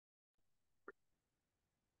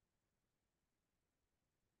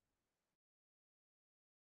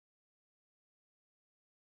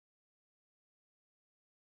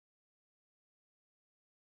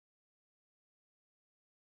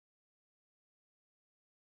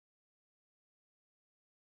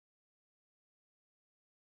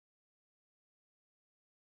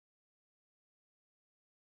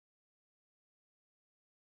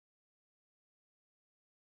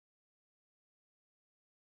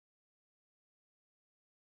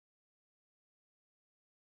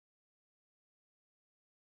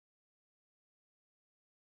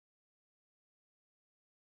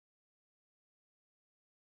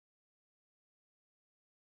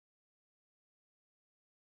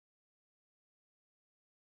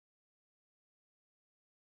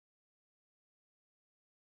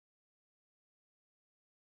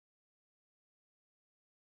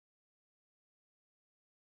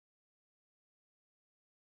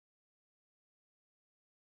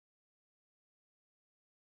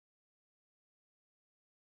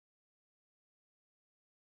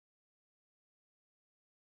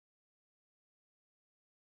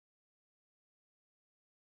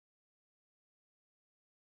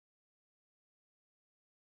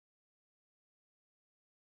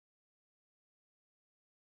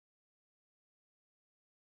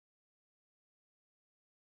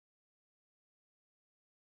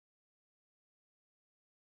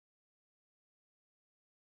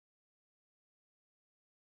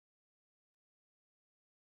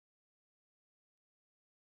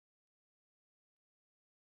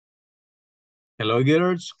Hello,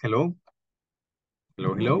 girls. Hello.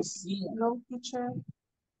 Hello, hello. Hello, teacher.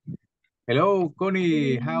 Hello,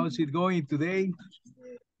 Connie. How's it going today?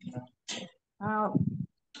 Uh,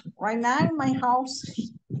 right now in my house,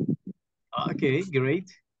 Okay, great.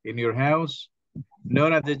 In your house,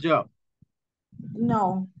 not at the job.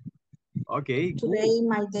 no. Okay, cool. Today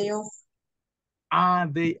my day off. Ah,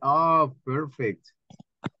 they are perfect.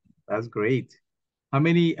 That's great. How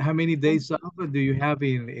many days off do you have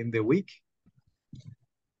in the week?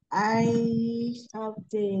 I have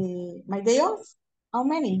my day off. How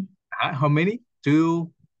many? How many?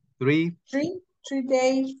 Two, three? Three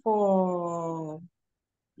days for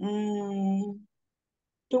um,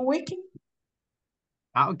 2 weeks.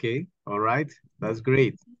 Ah, okay, all right. That's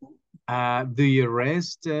great. Do you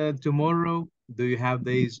rest tomorrow? Do you have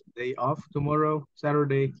day off tomorrow,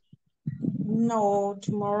 Saturday? No,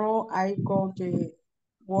 tomorrow I go to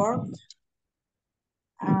work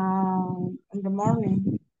in the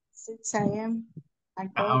morning, 6 a.m. I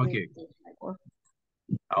go Ah, to okay. my work.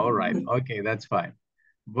 All right. Okay, that's fine.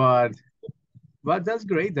 But but that's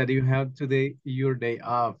great that you have today your day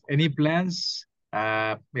off. Any plans?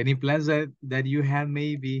 Any plans that you have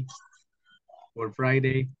maybe for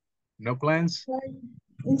Friday? No plans? Like,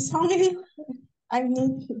 it's only I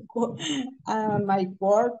need to go. My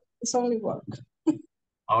work is only work.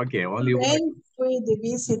 Okay, only Today, work. free to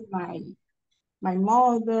visit my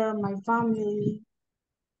mother, my family.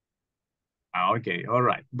 Ah, okay, all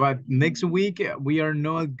right. But next week we are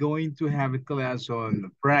not going to have a class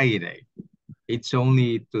on Friday. It's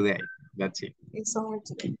only today. That's it. It's only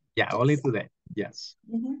today. Yeah, only today. Yes.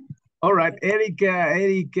 Mhm. All right,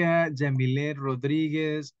 Erika, Jamile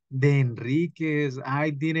Rodriguez, De Enriquez. I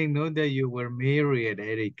didn't know that you were married,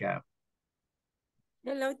 Erika.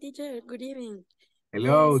 Hello, teacher. Good evening.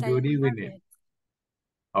 Hello, Yes, I good am evening. married.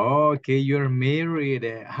 Okay, you're married.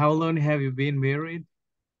 How long have you been married?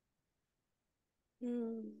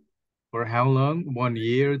 Mm, For how long? 1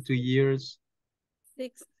 year, 2 years?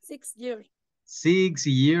 six years. 6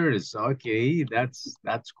 years. Okay,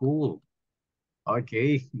 that's cool.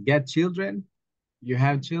 Okay, get children? You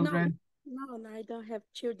have No, children? no, I don't have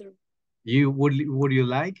children. Would you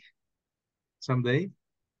like someday?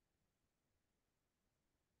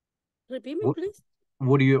 Repeat me, Would, please.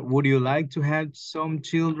 would you like to have some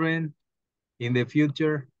children in the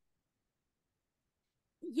future?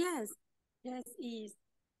 Yes, yes, is.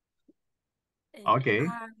 Okay,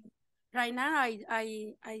 Right now,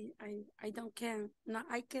 I don't can. No,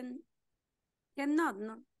 I cannot.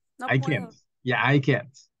 No, no I can't. puedo. Yeah, I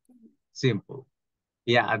can't. Simple.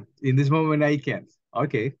 Yeah, in this moment I can't.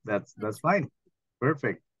 Okay, that's Yes, fine.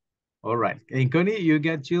 Perfect. All right. And Connie, you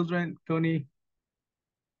got children, Connie?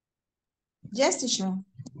 Yes, teacher.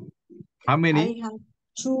 How I many? have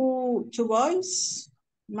two boys.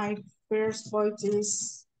 My first boy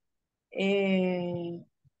is 20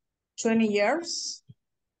 years.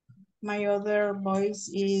 My other boy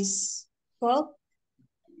is 12.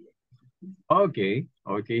 Okay,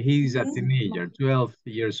 okay. He's a Mhm. teenager, 12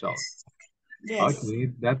 years old. Yes. Okay,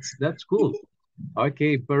 that's cool.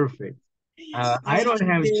 Okay, perfect. I I don't have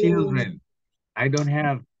have the children. I don't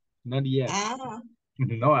have, not yet. ah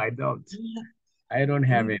No, I don't. I don't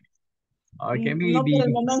have mm, any. Okay, no por maybe el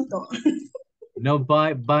momento. not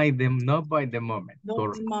by the moment. Not the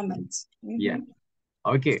Correct. moment. Yeah. Mhm.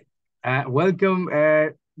 Okay. Welcome,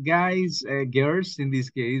 guys, girls in this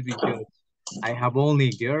case, because I have only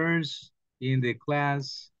girls in the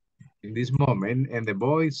class in this moment, and the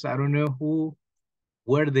boys, I don't know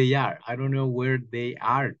where they are. I don't know where they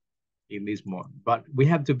are in this moment, but we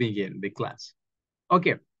have to begin the class.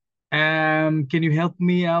 Okay. Can you help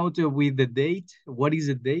me out with the date? What is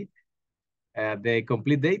the date? The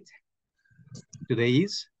complete date today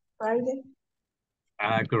is Friday.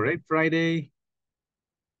 correct. Friday,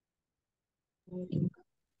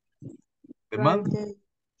 the month,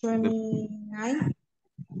 Friday the 29.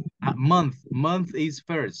 month is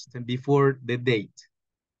first before the date.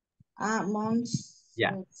 Months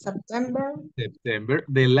Yeah, September. September.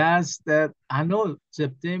 The last I know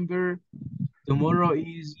September. Tomorrow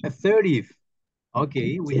is a 30th.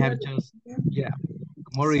 Okay, we have 30, just yeah.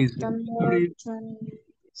 Tomorrow is the September 30th, 20,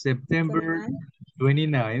 September 29.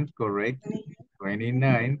 29th, correct?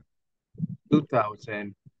 29th,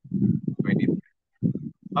 2023.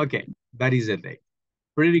 Okay, that is the day.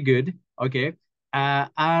 Pretty good. Okay.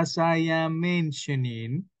 As I am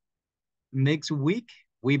mentioning, next week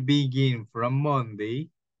we begin from Monday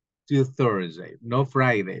to Thursday, no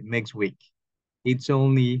Friday, next week. It's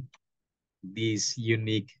only this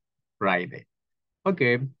unique Friday.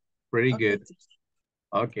 Okay, pretty Okay. good.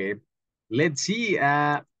 Okay, let's see.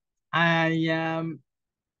 I am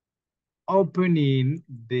opening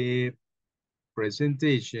the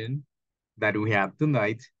presentation that we have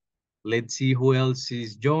tonight. Let's see who else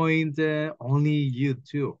is joined. Only you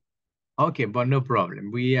two. Okay, but no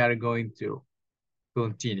problem. We are going to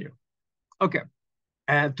continue. Okay.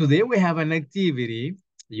 Today we have an activity.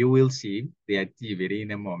 You will see the activity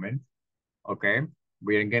in a moment. Okay.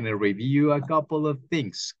 We're going to review a couple of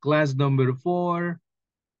things. Class number 4,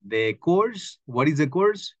 the course. What is the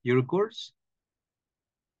course? Your course?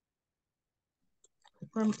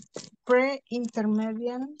 From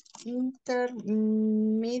intermediate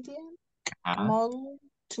model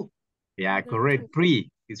 2. Yeah, correct.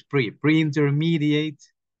 It's pre-intermediate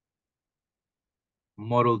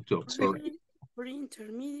model 2. Correct.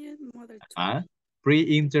 Pre-intermediate model 2.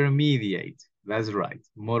 Pre-intermediate. That's right.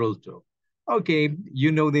 Model 2. Okay,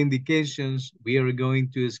 you know the indications. We are going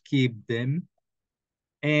to skip them.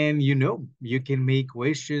 And you can make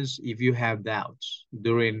questions if you have doubts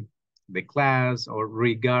during the class or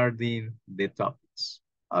regarding the topics.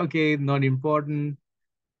 Okay, not important.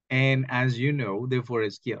 And as you know, the 4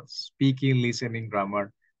 skills: speaking, listening,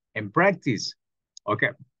 grammar, and practice.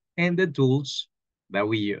 Okay, and the tools that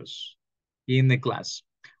we use in the class.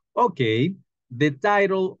 Okay, the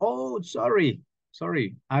title. Oh, sorry.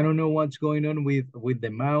 I don't know what's going on with the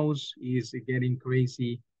mouse. Is getting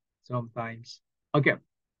crazy sometimes. Okay,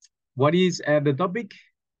 what is the topic?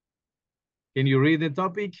 Can you read the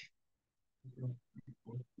topic?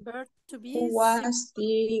 Verb to be. Who was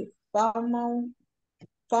the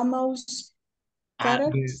famous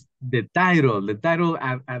character? The title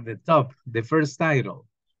at the top, the first title.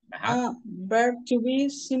 Verb to be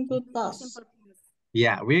simple past.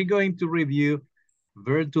 Yeah, we're going to review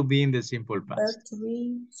verb to be in the simple past. Verb to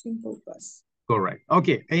be simple past. Correct.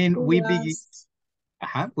 Okay, and we begin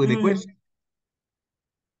with the question.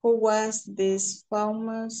 Who was this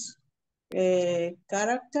famous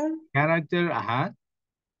character?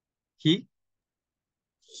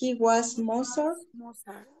 He was Mozart.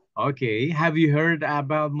 Okay, have you heard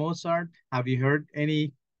about Mozart? Have you heard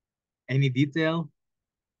any detail?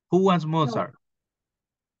 Who was Mozart?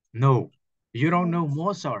 No, you don't know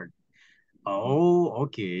Mozart. Oh,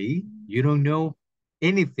 okay. You don't know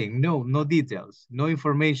anything. No details, no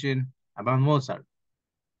information about Mozart.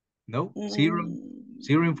 No, zero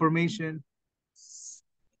information.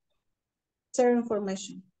 Zero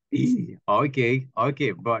information. Okay,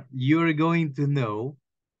 but you're going to know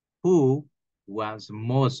who was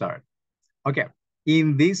Mozart. Okay,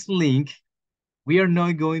 in this link, we are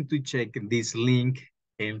not going to check this link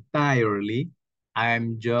entirely.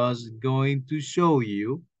 I'm just going to show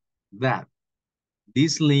you that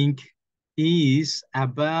this link is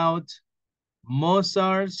about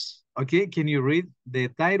Mozart's. Okay, can you read the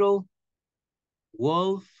title?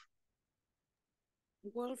 Wolfgang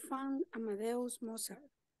Amadeus Mozart.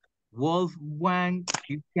 Wolfgang,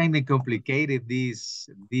 it's kind of complicated, this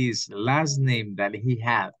last name that he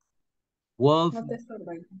had. Wolfgang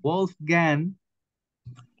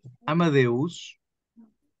Amadeus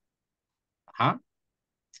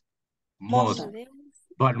Mozart.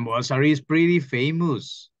 But Mozart is pretty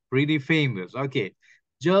famous. Okay,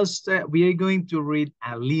 just we are going to read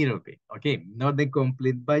a little bit. Okay, not the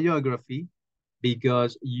complete biography,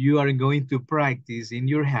 because you are going to practice in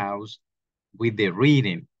your house with the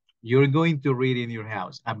reading. You're going to read in your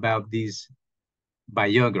house about this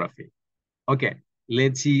biography. Okay,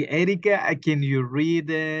 let's see. Erika, can you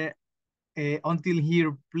read until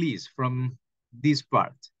here, please, from this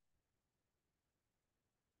part?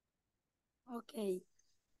 Okay.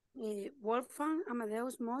 Wolfgang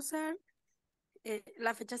Amadeus Mozart.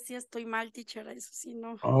 La fecha sí estoy mal, teacher, eso sí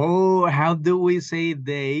no. Oh, how do we say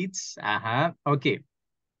dates? Okay.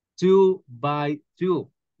 2 by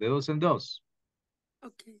 2. De dos en dos.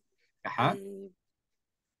 Okay.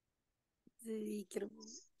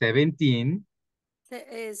 17.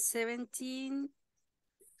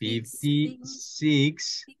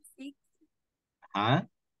 56.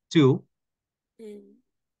 2.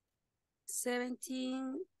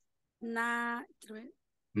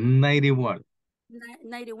 91.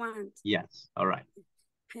 91. Yes, all right.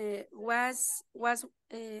 Was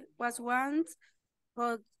one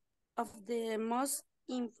of the most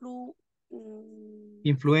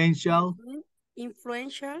influential,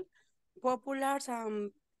 popular,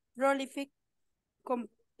 and prolific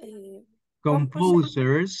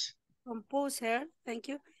composers. Thank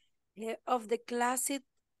you. Of the classic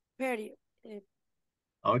period.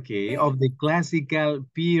 Okay, of the classical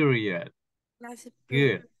period.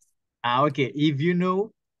 Good. Okay, if you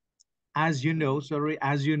know, as you know,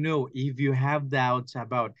 if you have doubts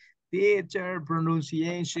about teacher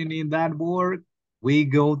pronunciation in that word, we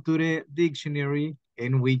go to the dictionary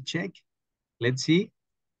and we check Let's see.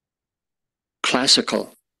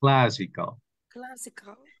 Classical. Classical.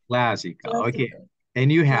 Classical. Classical. Okay.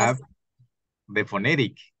 And you have Classical. the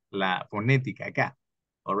phonetic, la fonética acá.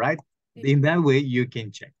 All right. In that way, you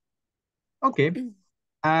can check. Okay.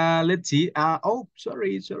 Let's see. Oh,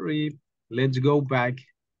 sorry. Let's go back.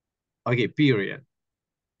 Okay, period.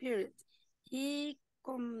 Period. He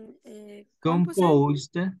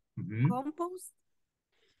Composed. composed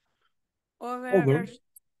Over over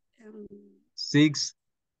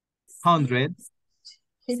 600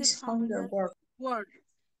 600 words. words,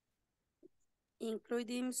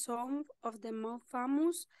 including some of the most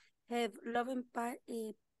famous have 11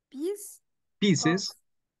 pieces pieces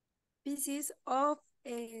of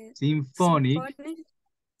symphonic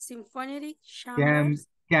symphonic chambers.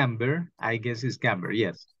 camber, I guess it's camber,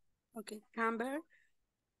 yes. Okay, camber.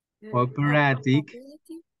 Operatic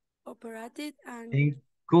Operatic and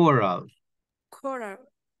choral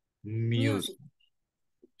music. music.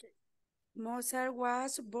 Okay. Mozart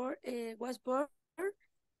was born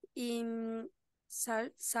in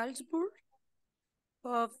Salzburg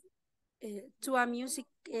of to a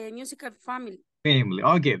musical family.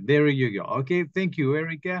 Okay, there you go. Okay, thank you,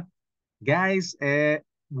 Erica. Guys,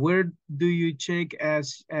 where do you check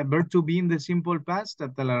as verb to be in the simple past?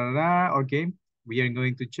 Okay, we are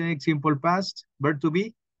going to check simple past, verb to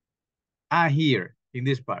be. Here, in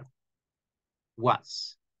this part.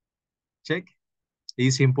 Was. Check.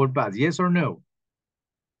 Is simple past, yes or no?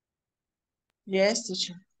 Yes,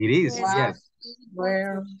 teacher. It is, yes.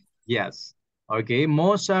 Where? Yes. Okay,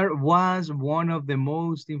 Mozart was one of the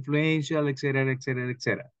most influential, etc., etc.,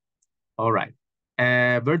 etc. All right.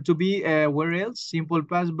 Verb to be, where else? Simple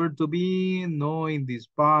past, verb to be, no in this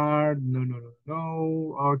part,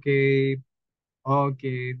 no. Okay,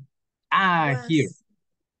 okay. Here.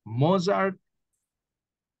 Mozart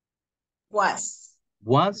Was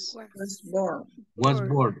born. Was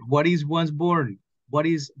born. What is was born? What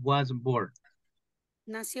is was born?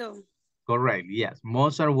 Nació. Correct, yes.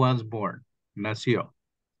 Mozart was born. Nació.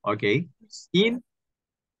 Okay. In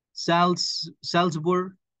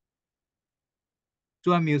Salzburg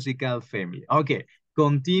to a musical family. Okay.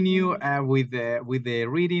 Continue with the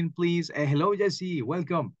reading, please. Hello, Jessie.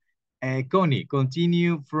 Welcome. Connie,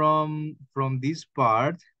 continue from this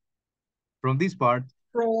part. From this part.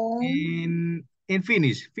 And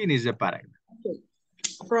finish the paragraph. Okay.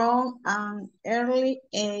 From an early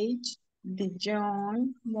age, the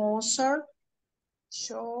young Mozart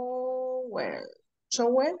showed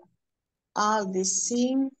the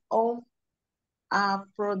scene of a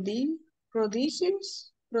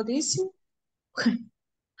prodigious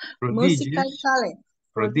musical talent.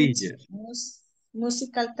 Prodigious.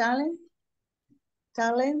 Musical talent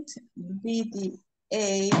by the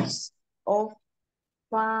age of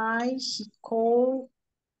 5, he could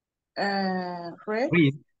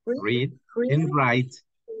read and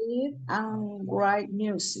write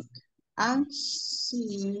music, and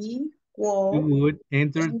he would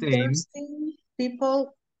entertain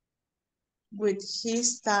people with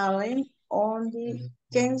his talent on the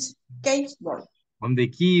keyboard. On the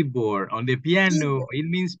keyboard, on the piano. It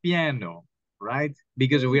means piano, right?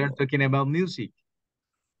 Because we are talking about music.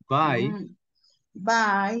 By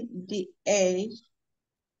the age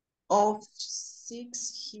of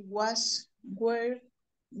 6, he was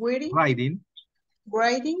writing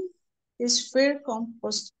his first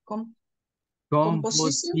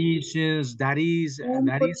compositions. That is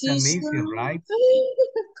amazing, right?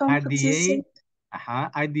 At the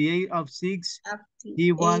age of 6,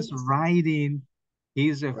 he was writing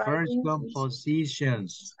his first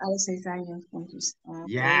compositions.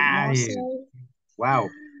 Yeah. Wow.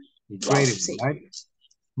 Incredible, right?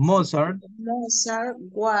 Mozart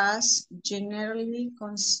was generally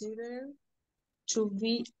considered to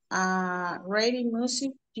be a writing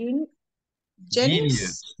music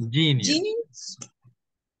genius.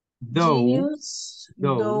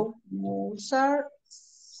 Though Mozart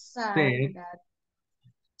said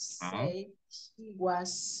he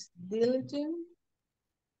was diligent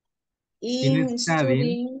in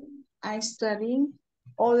studying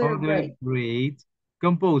other great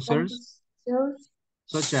composers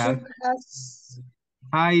such as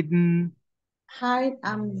Haydn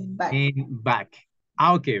and Bach.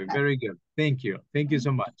 Okay, very good. Thank you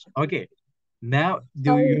so much. Okay, now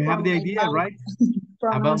do you have the idea, right,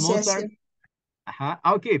 about Mozart?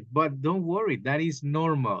 Okay, but don't worry, that is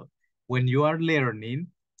normal. When you are learning,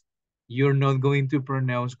 you're not going to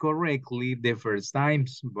pronounce correctly the first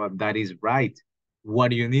times, but that is right.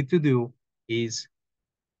 What you need to do is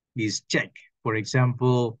check. For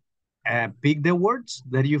example, pick the words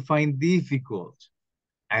that you find difficult.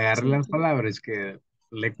 Agarre las palabras que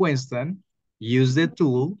le cuestan use the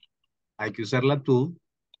tool. Hay que usar la tool.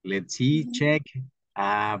 Let's see, check.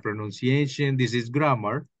 Pronunciation, this is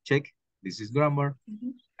grammar. Check, this is grammar.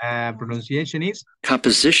 Pronunciation is?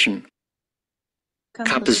 Composition.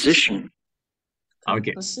 Composition.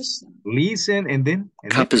 Okay. Composition. Listen and then?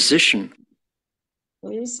 Composition.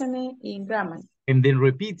 Listening in grammar. And then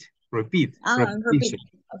repeat. Repeat. Repeat.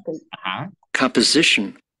 Okay.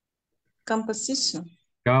 Composition. Composition.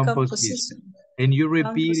 Composition. And you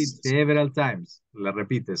repeat it several times. La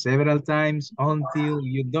repite several times until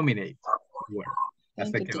you dominate the word.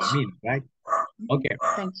 Hasta que domine, right? Okay.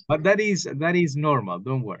 But that is normal.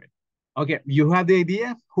 Don't worry. Okay. You have the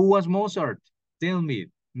idea? Who was Mozart? Tell me.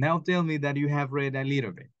 Now tell me that you have read a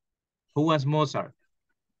little bit. Who was Mozart?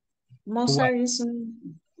 Mozart is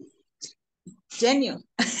genius.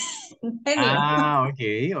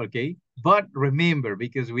 Okay, okay. But remember,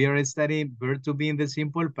 because we are studying verb to be in the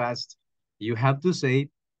simple past, you have to say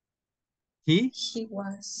he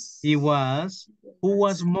was. Who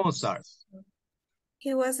was Mozart?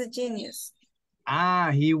 He was a genius.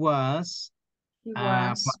 He was.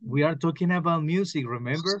 We are talking about music,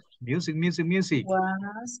 remember? Music.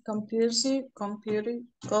 Was composition.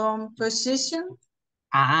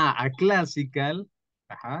 A classical.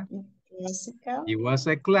 Classical. He was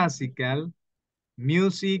a classical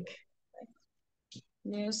music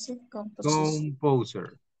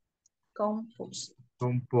composer.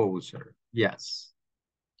 Composer. Yes.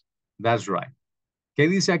 That's right. ¿Qué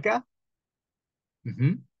dice acá?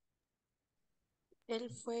 Él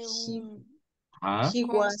fue un He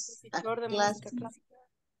was compositor de música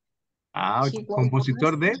clásica.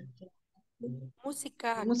 Compositor de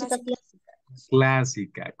Música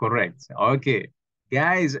clásica, correct. Okay.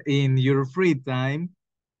 Guys, in your free time,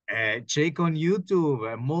 check on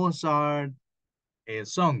YouTube Mozart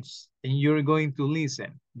songs, and you're going to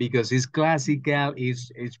listen because it's classical,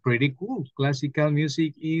 it's pretty cool. Classical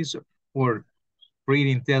music is for pretty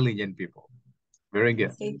intelligent people. Very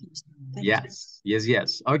good. Yes.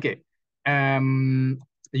 Okay.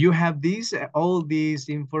 You have all this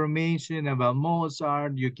information about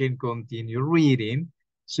Mozart. You can continue reading,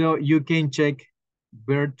 so you can check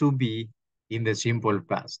verb to be in the simple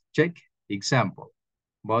past. Check example.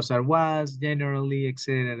 Mozart was generally,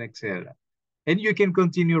 etc., etc. And you can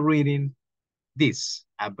continue reading this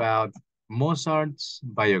about Mozart's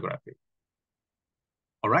biography.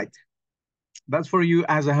 All right? That's for you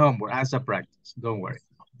as a homework, as a practice. Don't worry.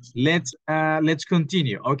 Let's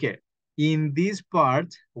continue. Okay. In this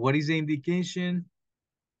part, what is the indication?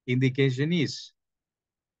 Indication is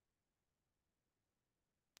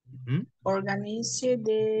organize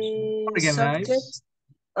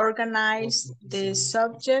the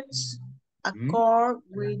subjects accord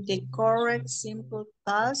with the correct simple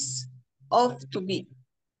past of to be.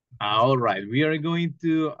 All right. We are going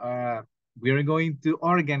to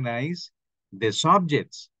organize the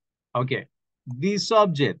subjects. Okay. This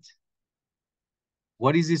subject.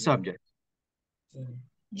 What is the subject?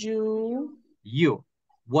 You.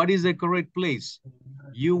 What is the correct place?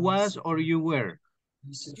 You was or you were?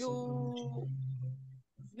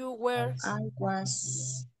 You were. I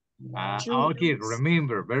was. Okay,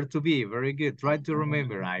 remember, verb to be, very good. Try to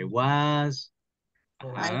remember. I was.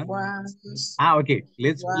 I was. Okay,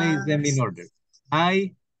 let's place them in order.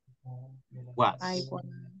 I was.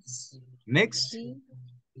 Next.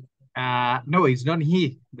 No, it's not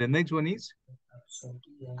he. The next one is?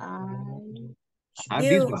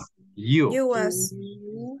 This one. You was.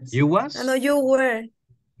 You was? No, you were.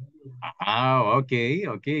 Okay,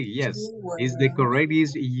 yes. Is the correct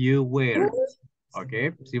is you were.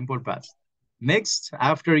 Okay, simple past. Next,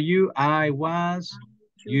 after you, I was,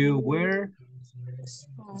 you were.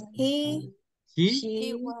 He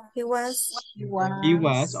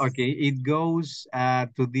was. Okay, it goes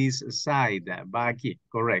to this side, back here,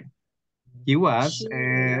 correct. He was.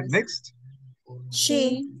 Next.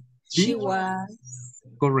 She was.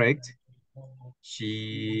 Correct.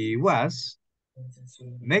 She was.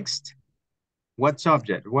 Next. What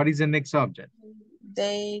subject? What is the next subject?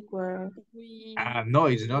 They were. No,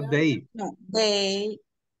 it's not they. No, they.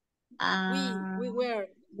 We were.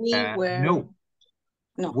 We were. No.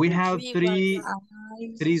 We have three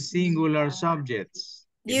singular subjects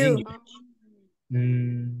in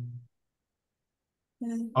English.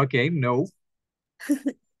 Okay, no.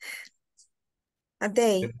 A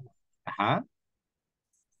day.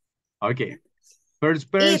 Okay.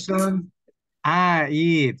 First person.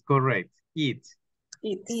 It. Correct. It.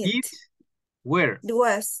 Where? It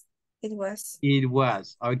was. It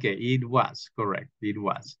was. Okay, it was. Correct. It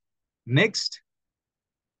was. Next.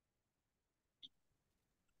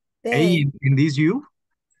 They. In this you?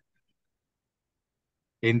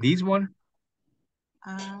 In this one?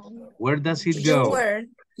 Where does it You go? were.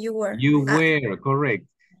 You were. You were, correct.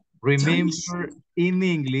 Remember, in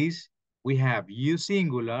English, we have you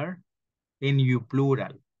singular and you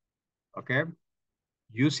plural, okay?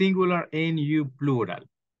 You singular and you plural.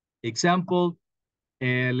 Example,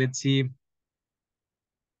 let's see.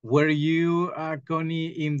 Were you, Connie,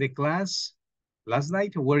 in the class last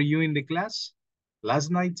night? Were you in the class last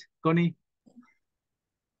night, Connie?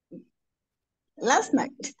 Last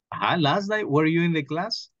night. Last night, were you in the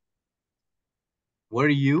class? Were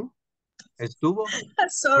you? ¿Estuvo? Were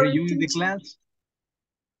Sorry, you in the teacher. class?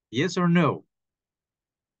 Yes or no?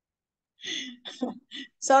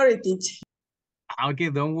 Sorry, teacher. Okay,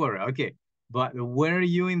 don't worry. Okay, but were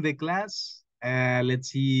you in the class? Let's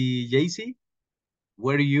see, JC.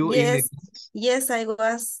 Were you in the Yes. class? Yes, I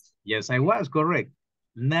was. Yes, I was, correct.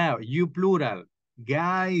 Now, you plural.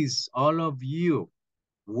 Guys, all of you.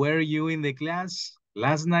 Were you in the class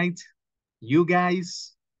last night? You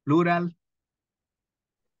guys, plural.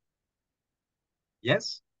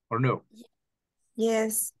 Yes or no?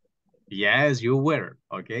 Yes. Yes, you were,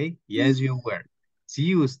 okay? Yes, you were.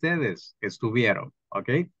 Sí, ustedes estuvieron,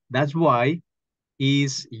 okay? That's why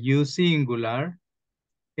is you singular,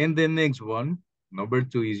 and the next one, number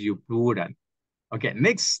 2 is you plural. Okay,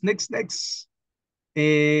 next.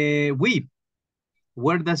 We,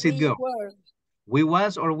 where does it We go? were. We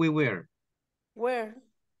was or we were? Were.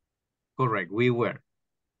 Correct, we were.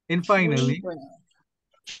 And We finally, were.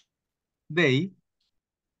 they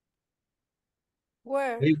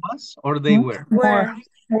Were. was or they were? Were.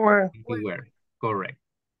 They were, correct.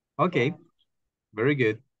 Okay, very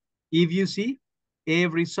good. If you see,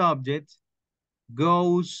 every subject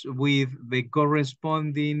goes with the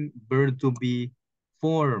corresponding verb to be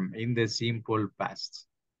form in the simple past.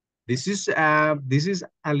 This is a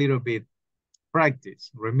little bit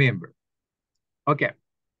practice, remember. Okay,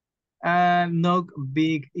 no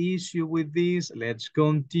big issue with this. Let's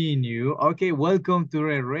continue. Okay, welcome to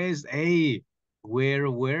the rest. Hey, where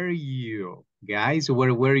were you? Guys,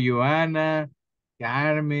 where were you? Anna,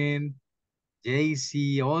 Carmen,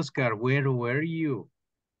 JC, Oscar, where were you?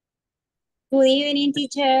 Good evening,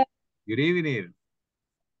 teacher. Good evening.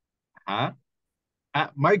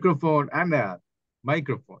 Microphone, Anna,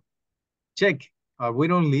 microphone. Check. We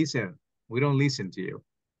don't listen. We don't listen to you.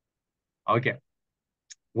 Okay.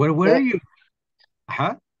 Where were you?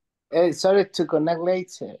 Sorry to connect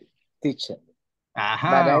late, teacher.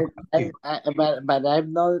 Okay.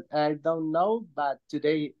 I don't know. But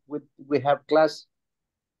today we have class.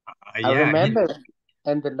 I Yeah. remember,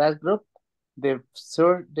 in the last group, the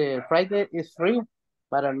Friday is free,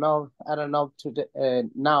 but I don't know today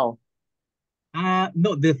now.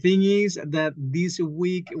 No, the thing is that this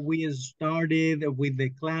week we started with the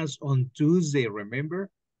class on Tuesday, remember?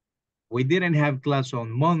 We didn't have class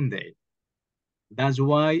on Monday. That's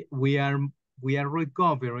why we are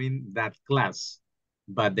recovering that class.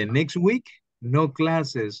 But the next week, no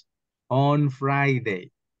classes on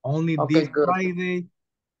Friday. Only Okay, this good. Friday,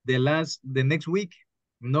 the next week,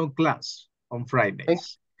 no class on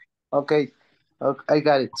Fridays. Okay, I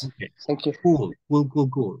got it. Okay. Thank you. Cool.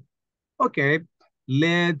 Okay,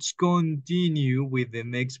 let's continue with the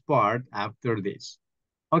next part after this.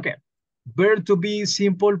 Okay, verb to be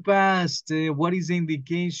simple past. What is the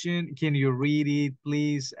indication? Can you read it,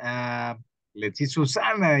 please? Let's see,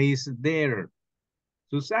 Susana is there.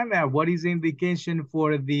 Susana, what is the indication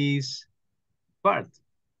for this part?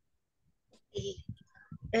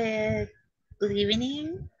 Good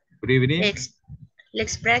evening. Good evening.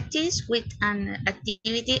 Let's practice with an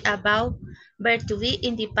activity about verb to be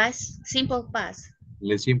in the past, simple past.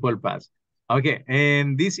 The simple past. Okay,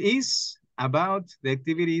 and this is about, the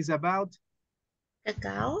activity is about?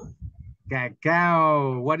 Cacao.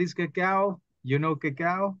 Cacao. What is cacao? You know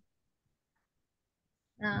cacao?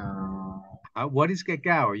 What is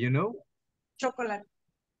cacao? You know? Chocolate.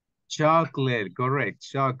 Chocolate, correct,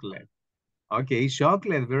 chocolate. Okay,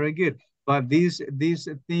 chocolate, very good. But these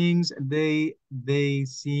things, they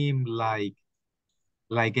seem like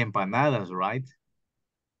empanadas, right?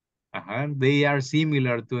 They are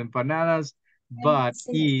similar to empanadas, but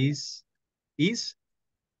is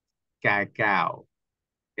cacao.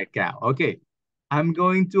 Cacao. Okay, I'm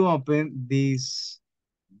going to open this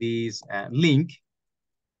link.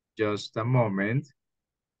 Just a moment.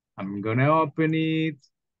 I'm gonna open it.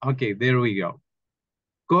 Okay, there we go.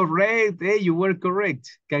 Correct. Hey, you were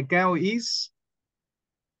correct. Cacao is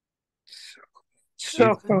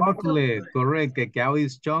chocolate. Correct. Cacao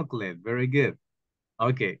is chocolate. Very good.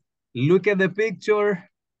 Okay. Look at the picture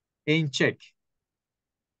and check.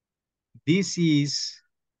 This is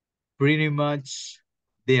pretty much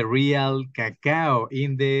the real cacao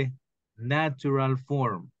in the natural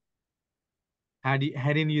form.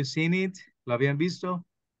 Hadn't you seen it? ¿Lo habían visto?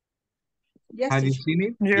 Yes, Have you teacher. seen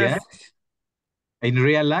it? Yes. Yeah. In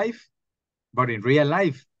real life? But in real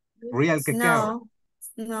life, real cacao.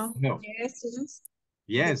 No. No. Yes, yes.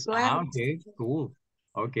 Yes. The plant. Okay, cool.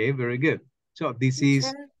 Okay, very good. So this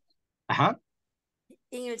is, Teacher,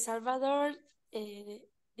 in El Salvador,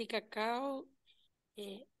 the cacao,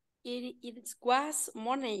 it was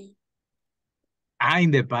money.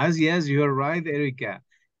 in the past, yes, you're right, Erica.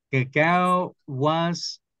 Cacao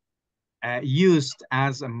was used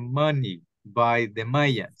as money by the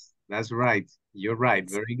Mayas. That's right. You're right.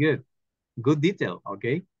 Very good. Good detail.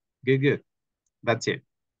 Okay. Good. That's it.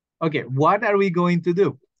 Okay. What are we going to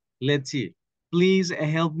do? Let's see. Please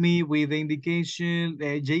help me with the indication.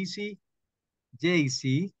 JC,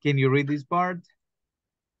 can you read this part?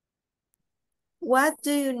 What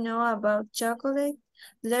do you know about chocolate?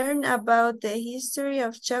 Learn about the history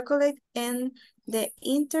of chocolate and the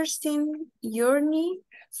interesting journey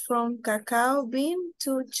from cacao bean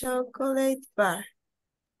to chocolate bar.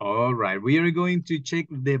 All right. We are going to check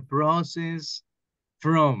the process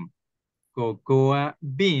from cocoa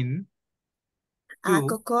bean to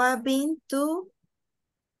Cocoa bean to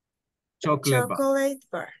chocolate bar. chocolate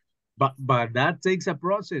bar. But that takes a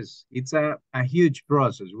process. It's a huge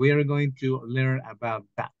process. We are going to learn about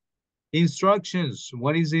that. Instructions.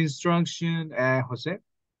 What is the instruction, Jose?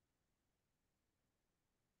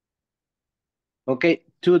 Okay,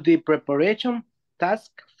 to the preparation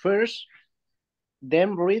task first,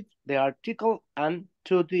 then read the article and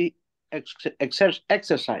to the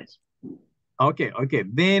exercise. Okay.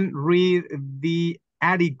 Then read the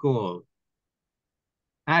article.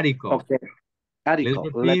 Okay.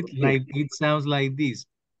 Article. Let's repeat like it sounds like this.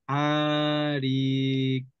 Article.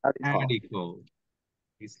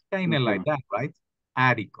 It's kind of like that, right?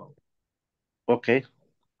 Article. Okay.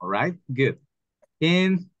 All right, good.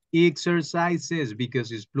 And exercises,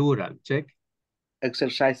 because it's plural. Check.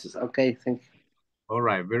 Exercises. Okay, thank you. All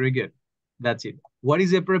right, very good. That's it. What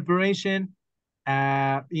is the preparation?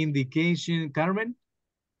 Indication, Carmen?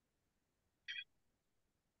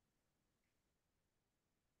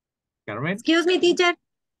 Carmen? Excuse me, teacher.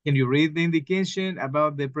 Can you read the indication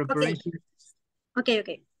about the preparation?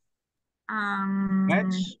 Okay.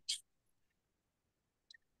 Match?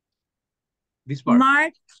 This part.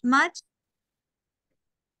 Match.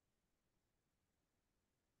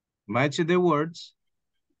 Match the words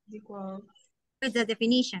With the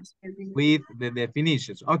definitions. with the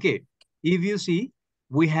definitions. Okay, if you see,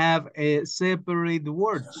 we have separate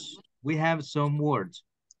words. We have some words.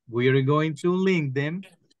 We are going to link them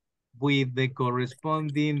with the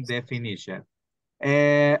corresponding definition.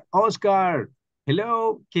 Oscar,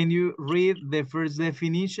 hello, can you read the first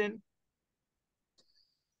definition?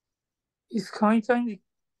 It's containing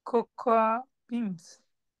cocoa beans.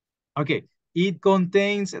 Okay, it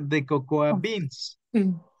contains the cocoa beans.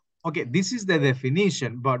 Okay, this is the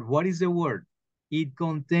definition, but what is the word? It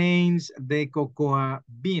contains the cocoa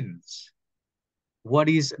beans. What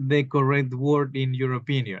is the correct word in your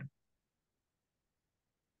opinion?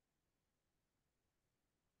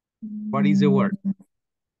 What is the word?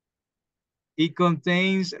 It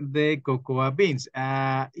contains the cocoa beans.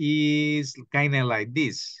 Is kind of like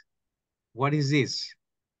this. What is this?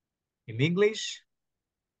 In English?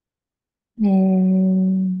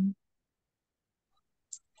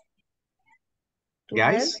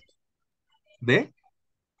 Guys? The?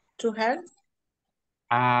 To help.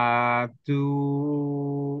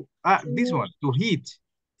 This one, to heat.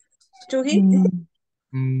 To heat.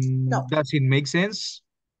 No. Does it make sense?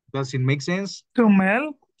 Does it make sense? To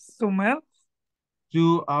melt. To melt.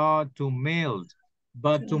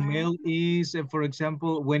 But to melt is, for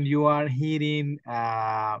example, when you are heating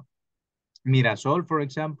mirasol, for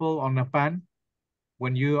example, on a pan,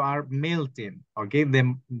 when you are melting, okay,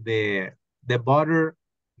 the butter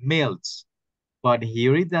melts. But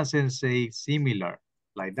here it doesn't say similar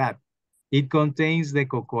like that. It contains the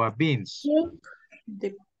cocoa beans.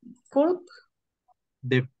 The pulp.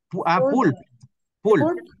 The pulp.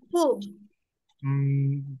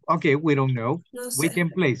 Okay, we don't know. We can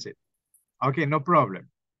place it. Okay, no problem.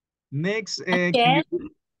 Next, can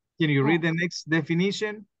you read the next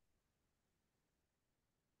definition?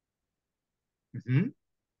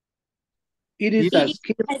 It is a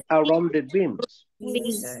skin around the beans. It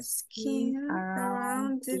is a skin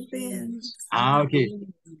around the beans. Okay.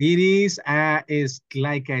 It is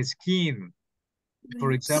like a skin.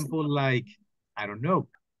 For example, like, I don't know,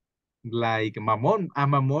 like mamon. A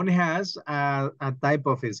mamon has a type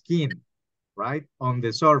of skin, right? On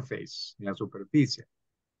the surface, en la superficie.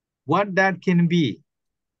 What that can be?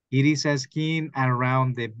 It is a skin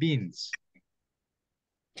around the beans.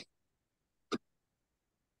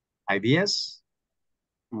 Ideas?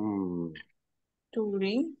 To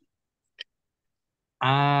green.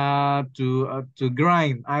 To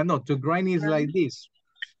grind. No, to grind is like this.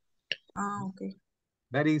 Okay.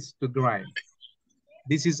 That is to grind.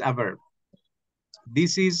 This is a verb.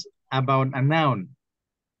 This is about a noun.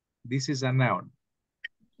 This is a noun.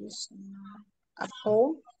 A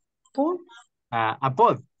pod. Pod. A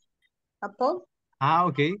pod. A pod.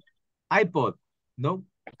 Okay. iPod. No,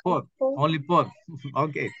 pod. Only pod.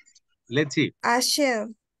 Okay. Let's see. A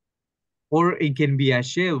shell. Or it can be a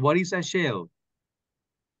shell. What is a shell?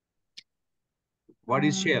 What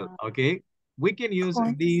is shell? Okay. We can use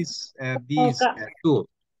this tool.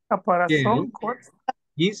 Caparazón.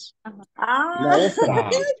 Is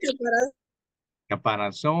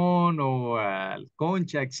caparazón or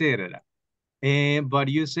concha, etc. But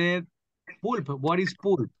you said pulp. What is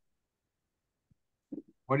pulp?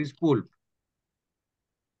 What is pulp?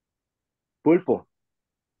 Pulpo.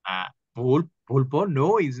 Pulpo?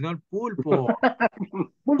 No, it's not pulpo.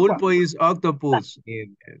 Pulpo is octopus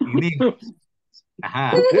in English.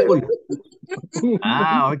 Pulp.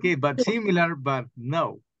 Okay, but similar, but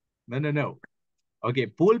no. No. Okay,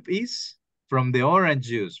 pulp is from the orange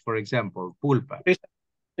juice, for example, pulpa.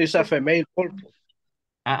 It's a female pulpo.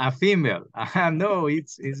 A female. No,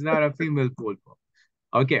 it's not a female pulpo.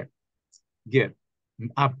 Okay, good.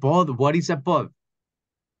 A pod, what is a pod?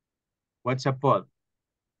 What's a pod?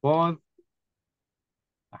 Pod.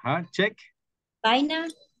 Check. Vaina.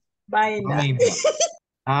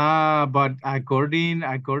 But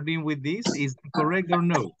according with this, is it correct or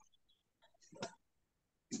no?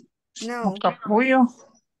 No. Capullo.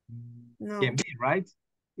 No. Can be, right?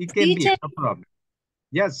 It can be, no problem.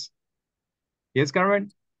 Yes. Yes,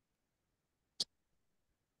 Karen?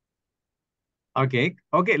 Okay,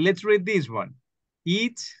 let's read this one.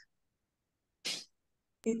 It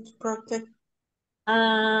protects.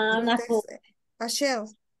 A shell.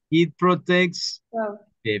 It protects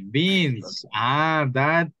the beans.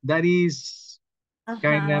 That is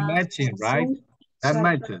kind of matching, right? That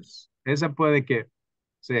matches. Esa puede que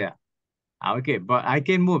sea. Okay, but I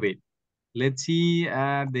can move it. Let's see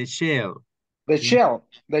the shell. The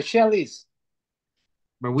shell is.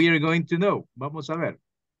 But we are going to know. Vamos a ver.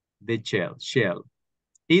 The shell.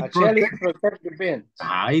 It protects the beans.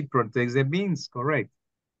 It protects the beans, correct.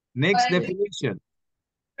 Next definition.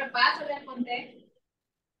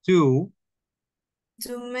 To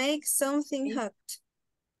make something hot.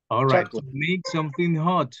 All right, to make something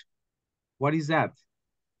hot. What is that?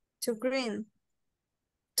 To grind.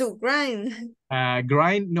 To grind.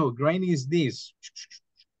 Grind, no, grind is this.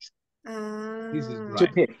 This is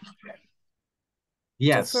grind.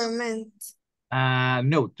 Yes. To ferment.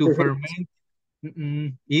 No, to ferment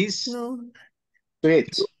is no. To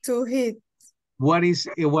heat. To heat. What is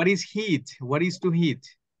heat? What is to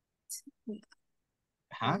heat?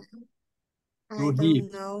 I to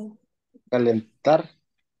heat. Don't know. Calentar.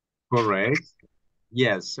 Correct.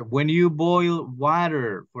 Yes. When you boil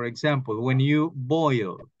water, for example, when you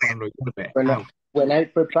boil. When I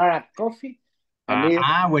prepare a coffee.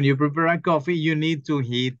 When you prepare a coffee, you need to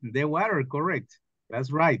heat the water, correct?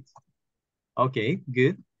 That's right. Okay,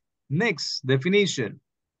 good. Next definition.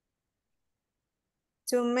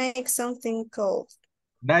 To make something cold.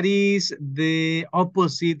 That is the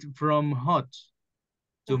opposite from hot.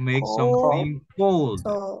 To make something cold.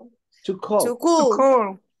 Too cold. Too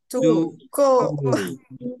cool. Too cool.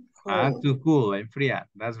 Too cool. Enfriar.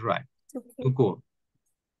 That's right. Too cool.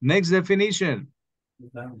 Next definition.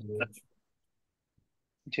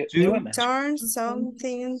 To turn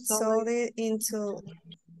something solid into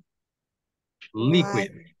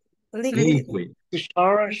liquid. Liquid. To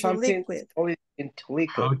turn something solid into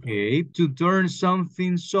liquid. Okay, to turn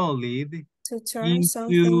something solid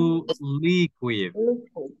into liquid.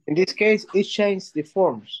 In this case, it changes the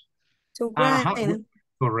forms. To grind.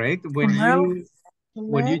 Correct. When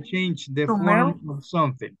you change the form of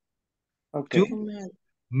something. Okay. To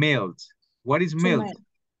melt. What is melt?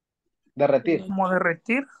 Derretir. Como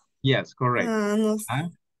derretir. Yes, correct.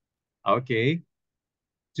 Okay.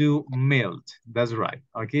 To melt. That's right.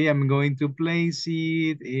 Okay, I'm going to place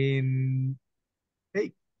it in.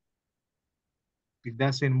 Hey. It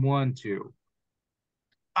doesn't want to.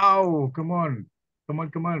 Oh, come on. Come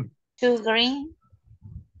on. To green.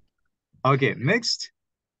 Okay, next.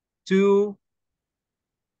 To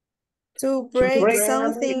break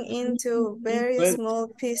something into very small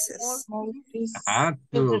pieces.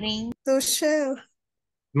 To shell.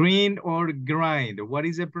 Green or grind? What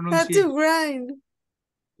is the pronunciation? To grind.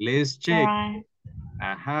 Let's check.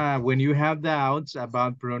 When you have doubts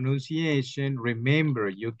about pronunciation, remember,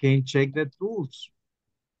 you can check the tools.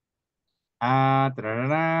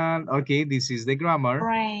 Okay, this is the grammar.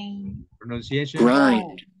 Grind. Pronunciation.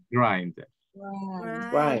 Grind. Grind.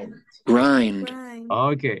 Grind. Grind.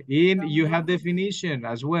 Okay, you have definition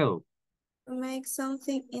as well. Make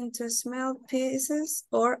something into small pieces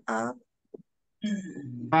or a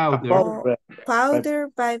powder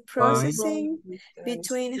by processing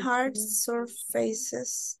between hard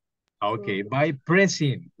surfaces. Okay, by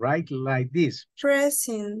pressing, right? Like this.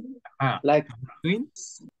 Pressing. Like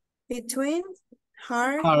between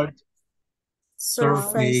hard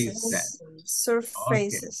surfaces.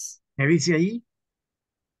 Surfaces. ¿Qué dice ahí?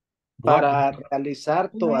 Para realizar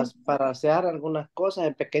todas, para hacer algunas cosas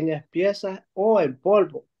en pequeñas piezas o en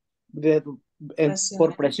polvo.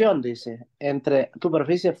 Por presión, dice, entre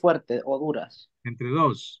superficies fuertes o duras. Entre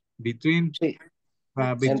dos, between, sí.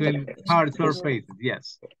 Between hard surfaces,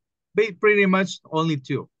 yes. But pretty much only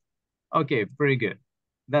two. Okay, pretty good.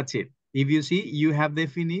 That's it. If you see, you have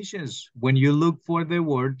definitions. When you look for the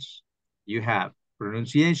words, you have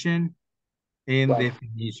pronunciation and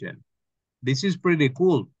definition. This is pretty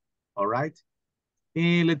cool. All right.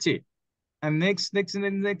 Let's see. And next,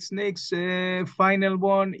 final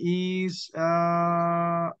one is,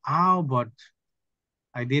 but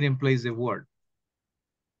I didn't place the word.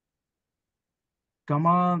 Come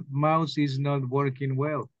on, mouse is not working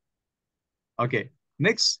well. Okay,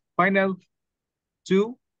 next, final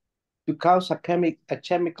two. To cause a chemical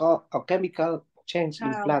change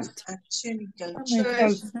in plant.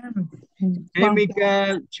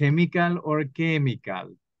 Chemical or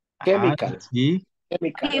chemical? Chemical.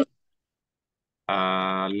 Chemical.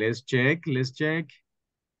 Let's check.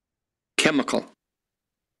 Chemical.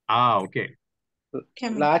 Okay.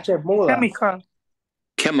 La H es muda. Chemical.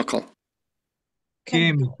 Chemical.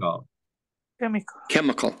 Chemical.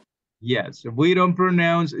 Chemical. Yes, we don't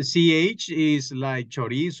pronounce CH is like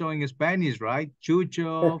chorizo in Spanish, right?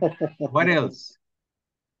 Chucho. What else?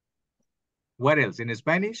 What else in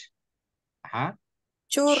Spanish?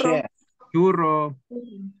 Churro. Churro.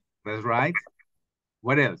 That's right.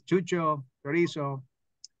 What else? Chucho, chorizo,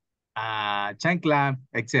 chancla,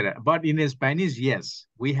 etc. But in Spanish, yes,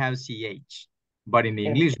 we have CH. But in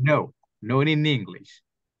English, no. Not in English.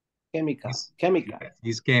 Chemical.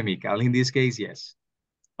 It's chemical. In this case, yes.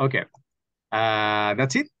 Okay.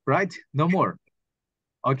 That's it, right? No more.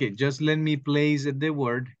 Okay, just let me place the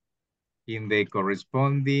word in the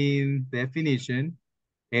corresponding definition.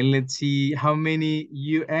 And let's see how many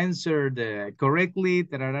you answered correctly.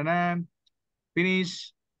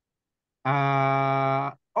 Finish.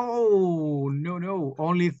 Oh, no.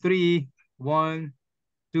 Only 3. 1,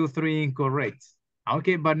 2, 3 incorrect.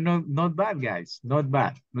 Okay, but not bad, guys. Not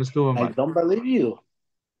bad. No estuvo mal. I don't believe you.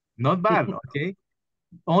 Not bad, okay.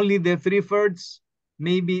 Only the 3/4,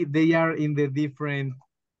 maybe they are in the different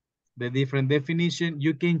definition.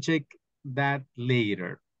 You can check that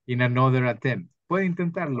later in another attempt. Puede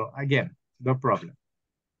intentarlo again, no problem.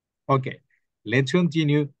 Okay, let's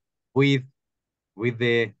continue with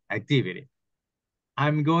the activity.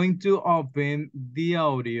 I'm going to open the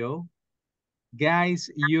audio. Guys,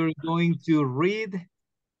 you're going to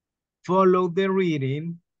follow the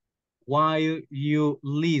reading while you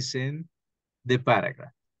listen the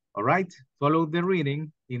paragraph. All right, follow the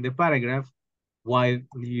reading in the paragraph while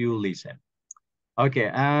you listen.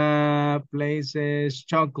 Okay, places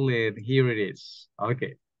chocolate, here it is.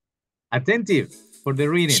 Okay, attentive for the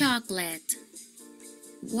reading. Chocolate.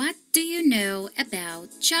 What do you know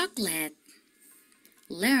about chocolate?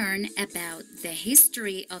 Learn about the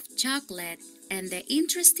history of chocolate and the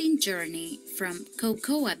interesting journey from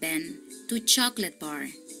cocoa bean to chocolate bar.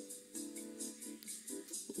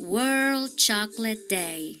 World Chocolate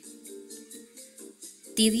Day.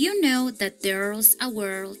 Did you know that there's a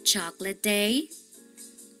World Chocolate Day?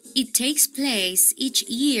 It takes place each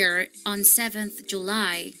year on 7th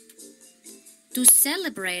July. To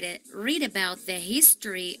celebrate it, read about the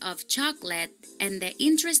history of chocolate and the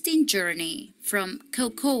interesting journey from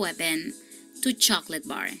cocoa bean to chocolate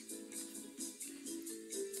bar.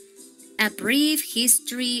 A brief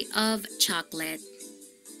history of chocolate.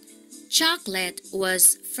 Chocolate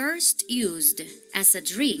was first used as a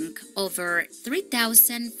drink over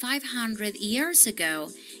 3,500 years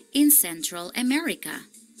ago in Central America.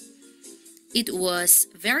 It was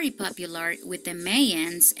very popular with the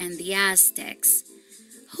Mayans and the Aztecs,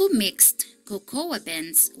 who mixed cocoa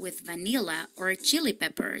beans with vanilla or chili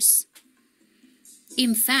peppers.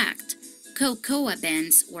 In fact, cocoa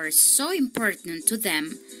beans were so important to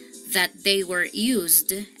them that they were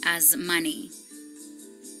used as money.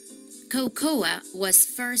 cocoa was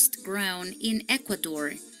first grown in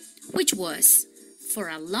Ecuador, which was, for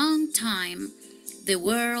a long time, the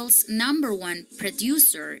world's #1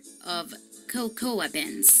 producer of cocoa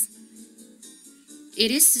beans.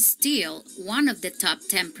 It is still one of the top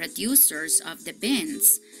 10 producers of the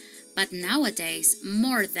beans, but nowadays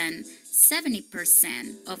more than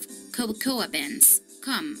 70% of cocoa beans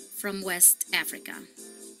come from West Africa.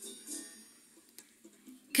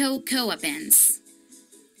 Cocoa beans.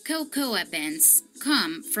 Cocoa beans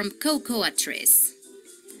come from cocoa trees.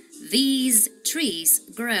 These trees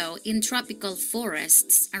grow in tropical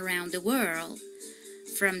forests around the world,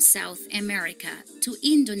 from South America to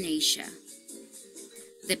Indonesia.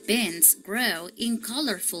 The beans grow in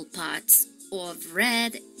colorful pots of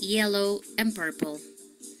red, yellow, and purple.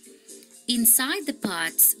 Inside the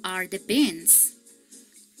pots are the beans.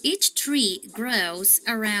 Each tree grows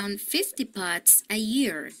around 50 pots a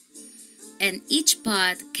year, and each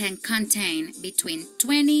pot can contain between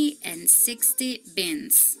 20 and 60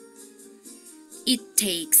 beans. It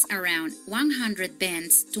takes around 100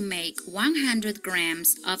 beans to make 100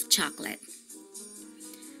 grams of chocolate.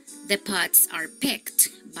 The pots are picked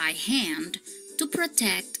by hand to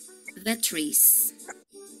protect the trees.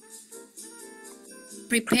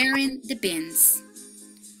 Preparing the beans.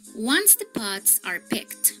 Once the pots are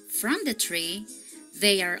picked from the tree,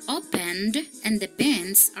 they are opened and the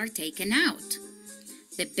beans are taken out.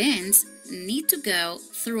 The beans need to go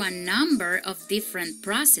through a number of different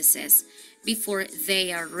processes before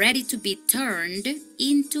they are ready to be turned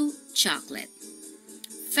into chocolate.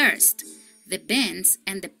 First, the beans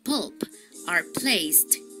and the pulp are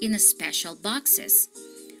placed in special boxes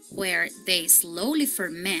where they slowly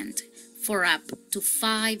ferment for up to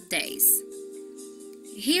 5 days.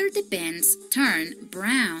 Here the beans turn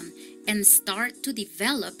brown and start to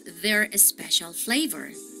develop their special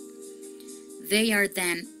flavor. They are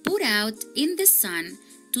then put out in the sun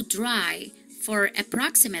to dry for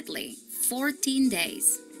approximately 14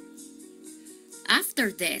 days.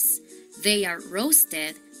 After this, they are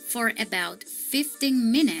roasted for about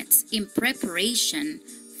 15 minutes in preparation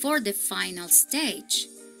for the final stage,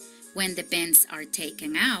 when the beans are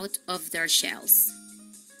taken out of their shells.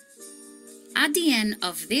 At the end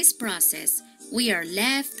of this process, we are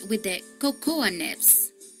left with the cocoa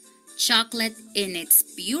nibs, chocolate in its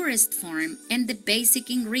purest form and the basic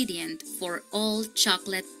ingredient for all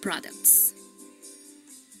chocolate products.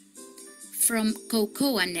 From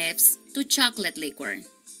cocoa nibs to chocolate liquor.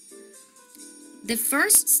 The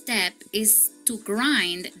first step is to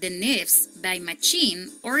grind the nibs by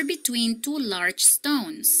machine or between two large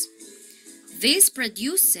stones. This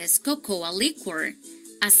produces cocoa liquor,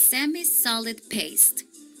 a semi-solid paste.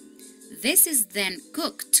 This is then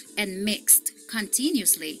cooked and mixed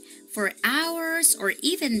continuously for hours or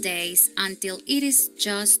even days until it is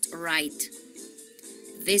just right.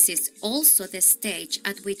 This is also the stage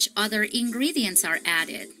at which other ingredients are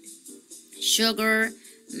added: sugar,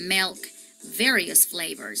 milk, various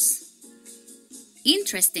flavors.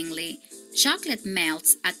 Interestingly, chocolate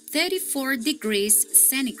melts at 34 degrees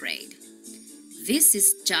centigrade. This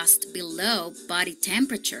is just below body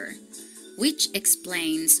temperature, which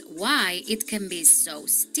explains why it can be so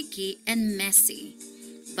sticky and messy,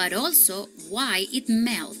 but also why it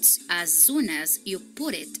melts as soon as you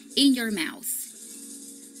put it in your mouth.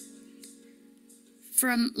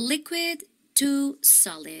 From liquid to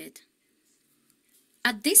solid.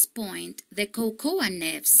 At this point, the cocoa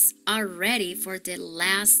nibs are ready for the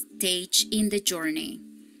last stage in the journey.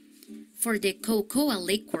 For the cocoa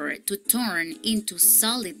liquor to turn into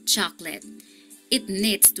solid chocolate, it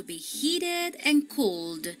needs to be heated and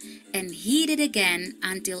cooled and heated again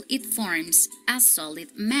until it forms a solid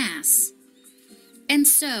mass. And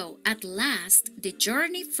so, at last, the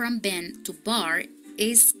journey from bin to bar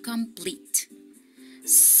is complete.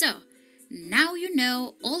 So, now you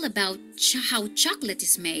know all about how chocolate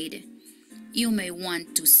is made. You may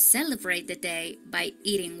want to celebrate the day by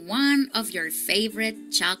eating one of your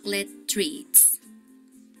favorite chocolate treats.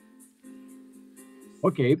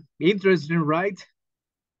 Okay, interesting, right?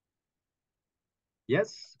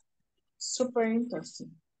 Yes? Super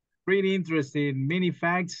interesting. Pretty interesting. Many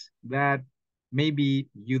facts that maybe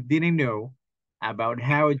you didn't know about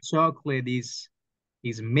how chocolate is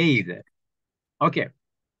made. Okay.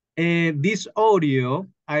 This audio,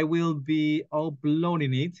 I will be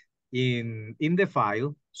uploading it in the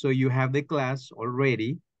file. So you have the class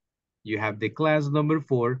already. You have the class number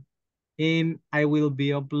 4. And I will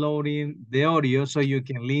be uploading the audio so you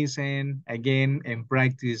can listen again and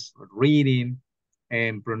practice reading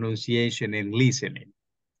and pronunciation and listening.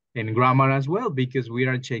 And grammar as well, because we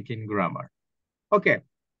are checking grammar. Okay.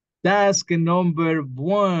 Task number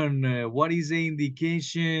 1. What is the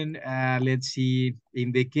indication? Let's see.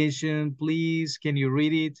 Indication, please. Can you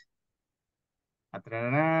read it?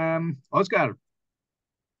 Oscar.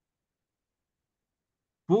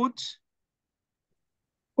 Put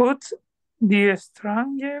the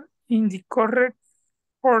stranger in the correct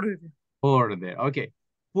order. Okay.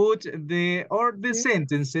 Put the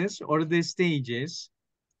sentences or the stages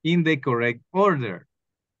in the correct order.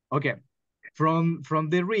 Okay. From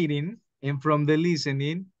the reading and from the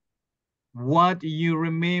listening, what you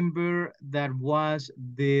remember that was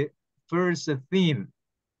the first thing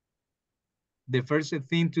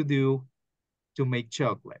to do to make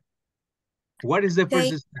chocolate? What is the first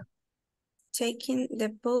step? Taking the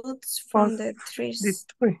pods from the trees.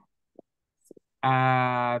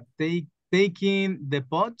 Taking the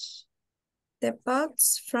pods? The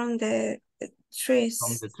pods from the trees.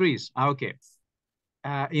 From the trees. Okay.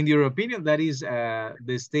 In your opinion, that is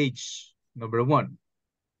the stage number 1.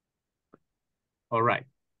 All right.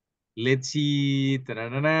 Let's see.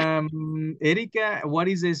 Erika, what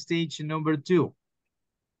is the stage number 2?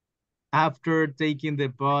 After taking the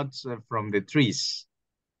pods from the trees.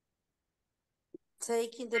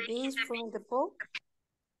 Taking the beans from the pot.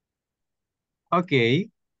 Okay.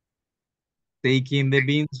 Taking the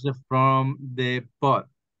beans from the pot.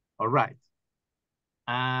 All right.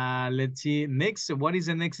 Let's see. Next, what is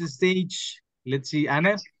the next stage? Let's see,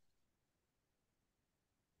 Anna.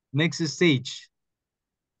 Next stage.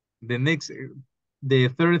 The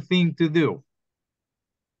third thing to do.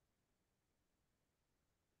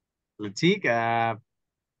 Let's see.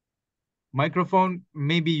 Microphone.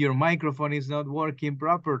 Maybe your microphone is not working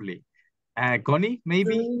properly. Connie,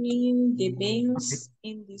 maybe? Drying the beans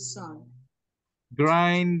in the sun.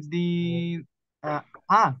 Grinding.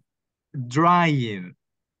 Drying.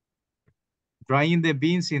 Drying the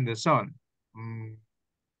beans in the sun.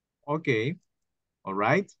 Okay. All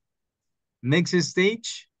right. Next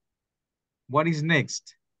stage. What is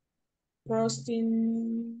next?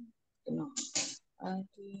 Roasting. No.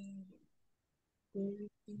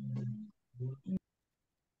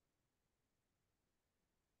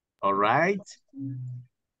 All right.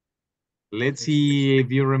 Let's see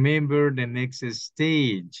if you remember the next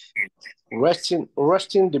stage. Roasting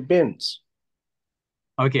the beans.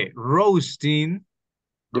 Okay, roasting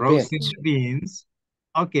the beans.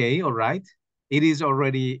 Okay, all right. It is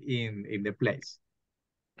already in the place.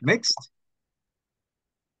 Next.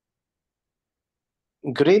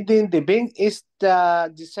 Grinding the bean is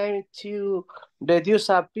designed to reduce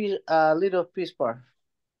a little piece part.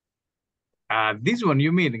 This one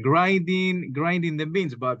you mean grinding the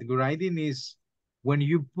beans, but grinding is when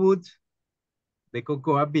you put the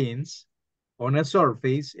cocoa beans on a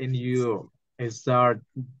surface and you start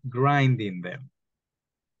grinding them.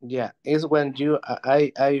 Yeah, it's when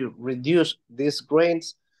I reduce these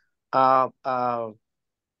grains a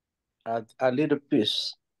little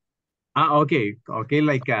piece. Okay,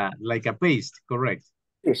 like a paste, correct.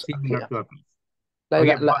 Yes, similar to a paste. Like,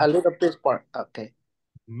 okay, a little piece part. Okay.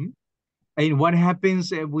 And what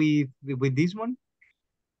happens with this one?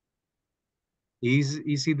 Is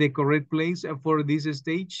it the correct place for this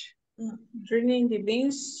stage? Draining the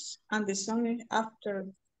beans and the sun after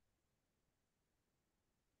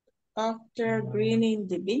greening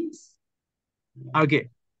the beans. Okay,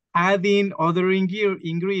 adding other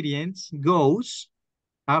ingredients goes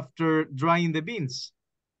after drying the beans.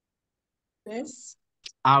 Yes.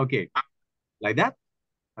 Okay, like that.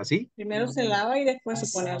 Así. Primero se lava y después se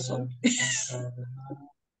pone al sol.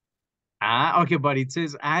 Okay, but it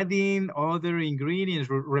says adding other ingredients.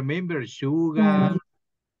 Remember sugar.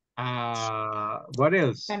 What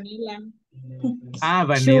else? Vanilla.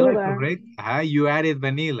 Vanilla, Sugar. correct. You added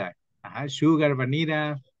vanilla. Sugar,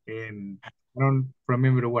 vanilla, and I don't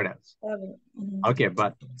remember what else. Okay,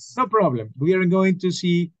 but no problem. We are going to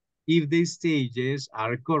see if the stages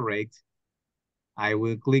are correct. I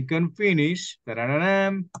will click on finish.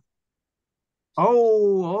 Ta-da-da-dam.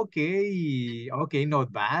 Oh, okay. Okay,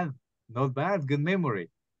 not bad. Not bad. Good memory.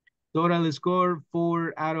 Total score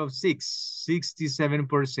 4 out of 6.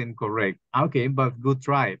 67% correct. Okay, but good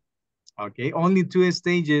try. Okay, only 2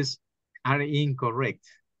 stages are incorrect.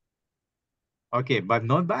 Okay, but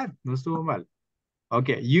not bad. No estuvo mal.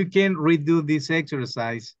 Okay, you can redo this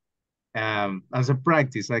exercise as a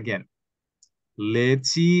practice again.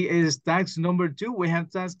 Let's see, is task number 2. We have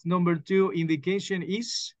task number 2. Indication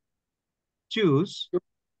is choose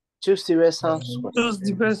the best answer. Choose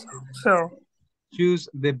the best answer. Choose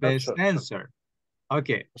the best answer.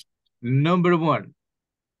 Okay, number 1.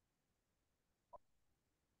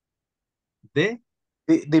 The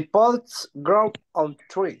pods grow on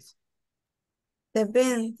trees. The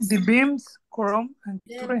beans. The beans from and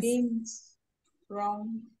The trees. beans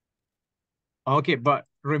from Okay, but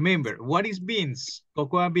remember, what is beans?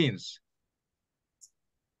 Cocoa beans.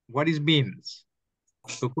 What is beans?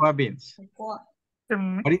 Cocoa beans. cocoa.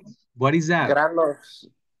 What is that? Granos.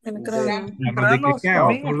 El de- grano. Granos de Granos cacao,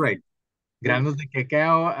 beans. correct. Granos de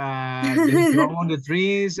cacao, they grow on the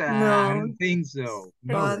trees? I No. don't think so.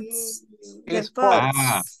 No. Pods. The It's pods.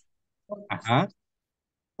 pods. Uh-huh.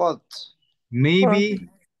 Pods. Maybe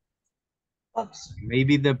Pods.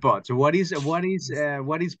 maybe the pot. So what is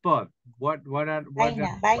pot? What are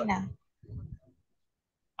Vaina.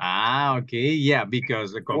 Ah, okay, yeah,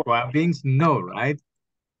 because the cocoa beans, no, right?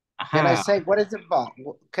 Can I Aha. say what is the pod?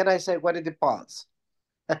 Can I say what is the pods?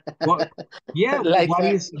 Yeah, Like what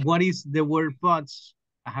is the word pots?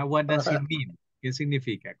 What does it mean? ¿Qué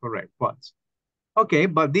significa? Correct, pots. Okay,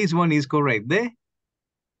 but this one is correct. The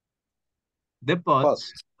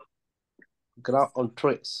pots grow on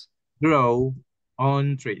trees. grow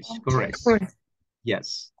on trees. Correct.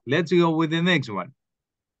 Yes. Let's go with the next one.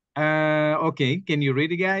 Okay, can you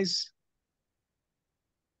read it, guys?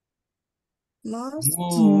 Most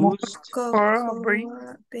cocoa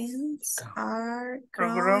beans are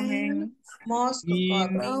growing Most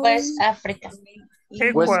in West Africa.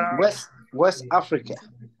 West Africa.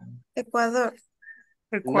 Ecuador.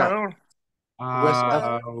 West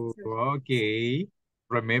Africa. Okay.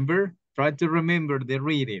 Remember, try to remember the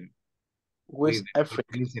reading. West Africa.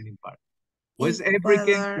 Listening part. West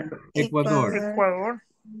Africa, Ecuador.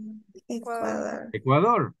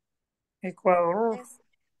 Ecuador.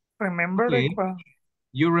 Remember Ecuador.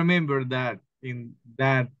 You remember that in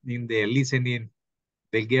the listening,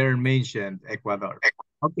 the girl mentioned Ecuador.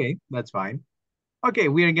 Okay, that's fine. Okay,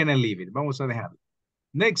 we are gonna leave it. Vamos a dejarlo.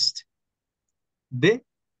 Next. The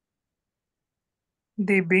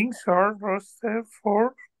beans are roasted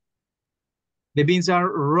for. The beans are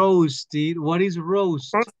roasted. What is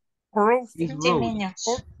roast? Roast. 15 minutes.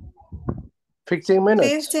 15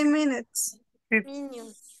 minutes. 15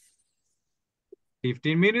 minutes.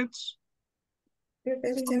 15 minutes?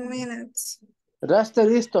 15 minutes.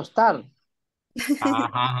 Roasted is tostar.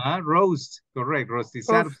 Roast. Correct.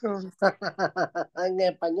 Rostizar. En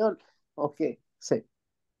español. Okay. Sí.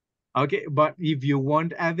 Okay, but if you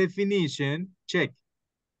want a definition, check.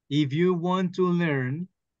 If you want to learn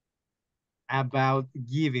about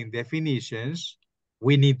giving definitions,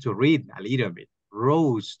 we need to read a little bit.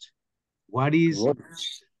 Roast. What is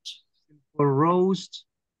for roast?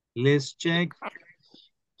 Let's check.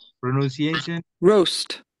 Pronunciation.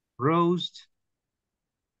 Roast. Roast.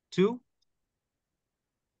 To.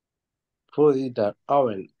 Put it in the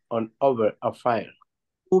oven over a fire.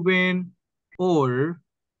 Oven or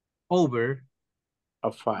over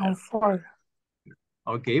a fire.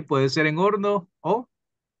 Ok, puede ser en horno o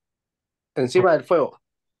encima del fuego.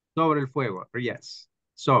 Sobre el fuego. Yes.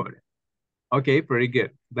 Sobre. Okay, pretty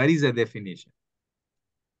good. That is the definition.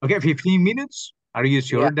 Okay, 15 minutes. Are you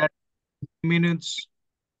sure that 15 minutes?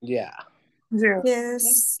 Yeah.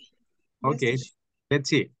 Yes. Okay, let's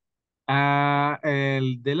see.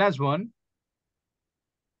 The last one.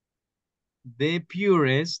 The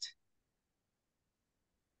purest.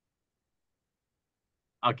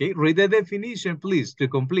 Okay, read the definition, please, to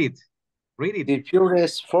complete. Read it. The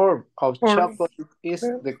purest form of chocolate is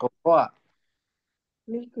the cocoa.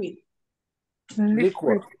 Liquid.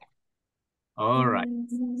 All right.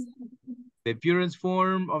 The purest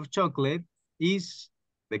form of chocolate is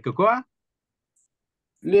the cocoa?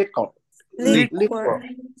 Liquor.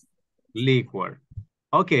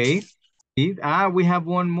 Okay. We have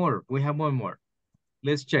one more.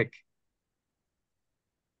 Let's check.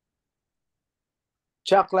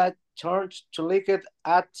 Chocolate turns to liquid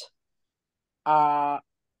at a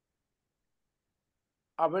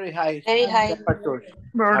very high temperature.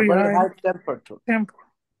 Very high temperature.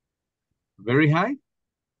 Very high?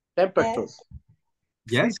 Temperature.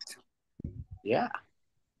 Yes? Yeah.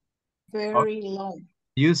 Very low.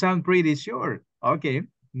 You sound pretty sure. Okay,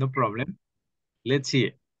 no problem. Let's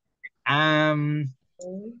see. Do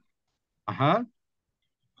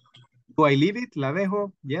I leave it? ¿La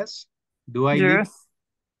dejo? Yes? Do I leave it?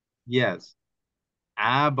 Yes.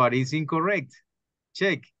 But it's incorrect.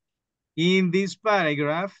 Check. In this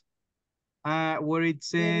paragraph, where it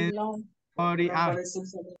says,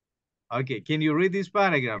 okay, can you read this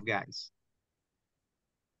paragraph, guys?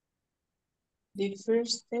 The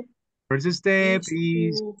first step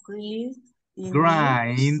is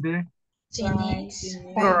grind the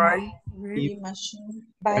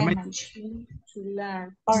machine to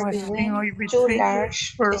learn two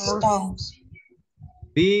large stones.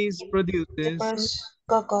 This produces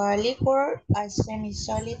Cocoa liquor, a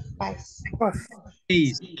semi-solid paste.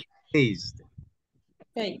 Paste. Paste.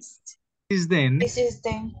 Paste. This is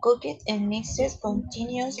then cooked and mixed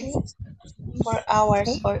continuously for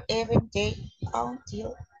hours or even days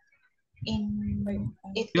until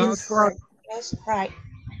it is just right.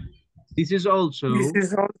 This is also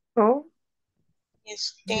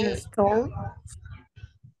Store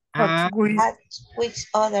at which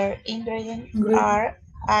other ingredients are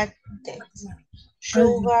added.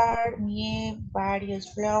 Sugar, milk, various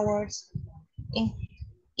flours.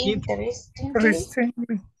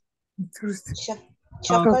 Interestingly,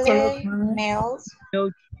 chocolate milk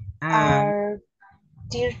are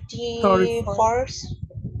 34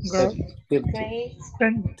 grades.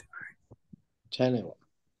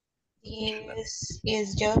 This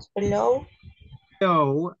is just below.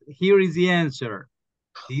 So here is the answer.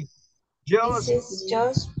 This is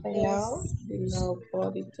just below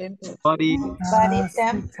body temperature. Body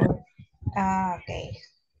temperature. Okay.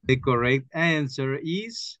 The correct answer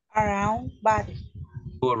is Around body.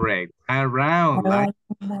 correct. Around, like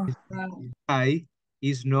high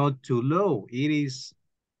is not too low. It is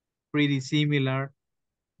pretty similar.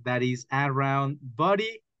 That is around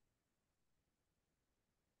body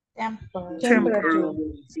Temperature.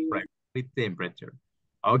 right, with temperature.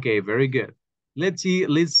 Okay, very good. Let's see.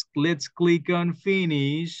 Let's click on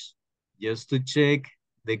finish just to check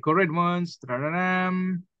the correct ones.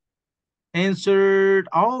 Ta-da-dam. Answered.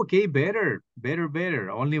 Oh, okay, better.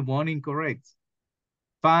 Only one incorrect.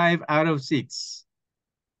 5 out of 6.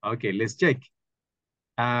 Okay, let's check.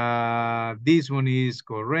 This one is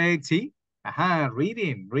correct. See?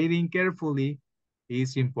 Reading carefully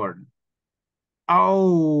is important.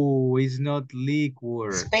 Oh, it's not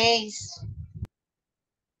liquid. Space.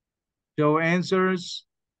 So answers.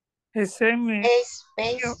 Space.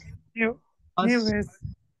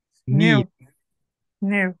 Nib.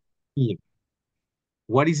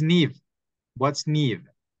 What is nib? What's nib?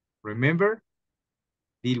 Remember?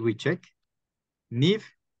 Did we check? Nib.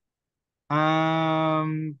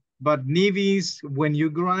 But nib is when you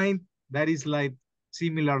grind, that is like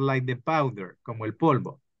similar like the powder, como el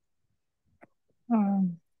polvo.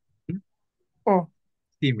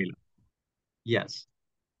 Similar. Yes.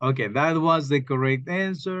 Okay, that was the correct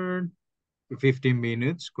answer. 15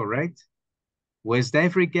 minutes, correct. West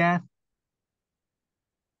Africa.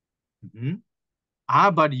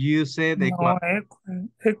 But you said Ecuador.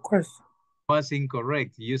 Was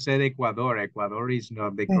incorrect. You said Ecuador. Ecuador is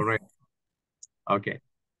not the correct. Okay.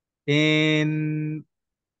 And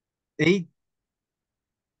 8.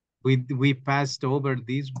 We passed over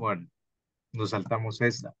this one. Nos saltamos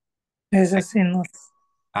esta. Esa sí no.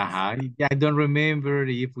 I don't remember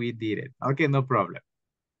if we did it. Okay, no problem.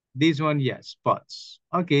 This one, yes, spots.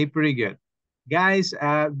 Okay, pretty good. Guys,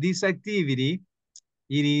 this activity,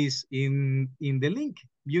 it is in the link.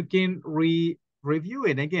 You can review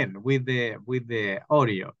it again with the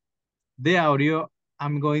audio. The audio,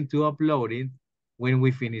 I'm going to upload it when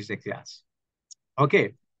we finish the class.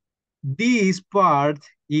 Okay, this part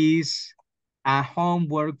is a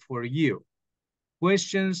homework for you.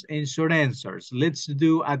 Questions and short answers. Let's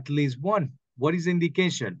do at least one. What is the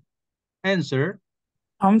indication? Answer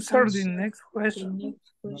the next question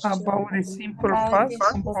about the simple past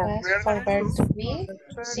for verb to be,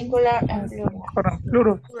 singular and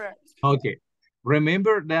plural. Okay.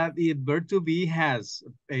 Remember that the verb to be has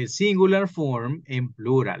a singular form and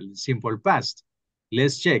plural, simple past.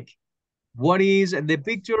 Let's check. What is the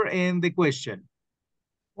picture and the question?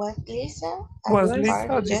 Was Lisa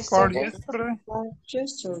at the park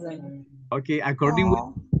yesterday? Okay, according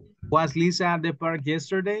with, was Lisa at the park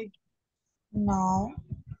yesterday? No.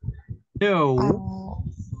 No.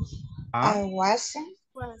 I wasn't.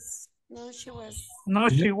 No, she was. No,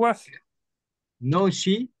 she was. No,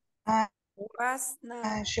 she Was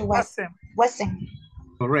not. She wasn't.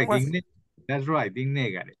 Correct. That's right, in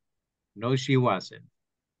negative. No, she wasn't.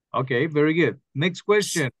 Okay, very good. Next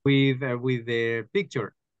question with the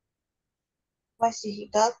picture. Was the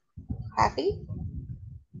dog happy?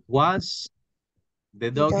 Was the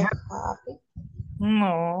dog happy?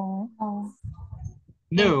 No.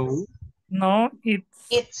 No. No, it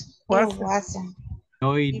wasn't.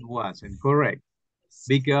 No, it wasn't. Correct.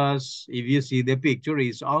 Because if you see the picture,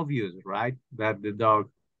 it's obvious, right? That the dog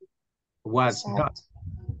was not.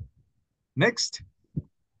 Next.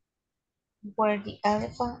 Were the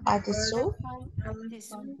elephant at the zoo?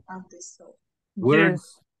 Were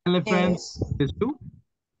elephants at the zoo?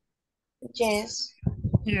 Yes.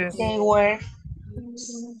 Yes. They were.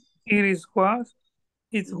 It was.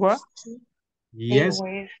 Yes.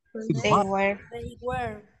 They were.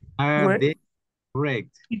 They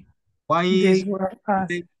correct. Why is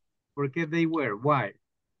They porque they were? Why?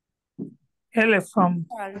 elephant.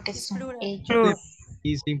 Porque son Plural. ellos.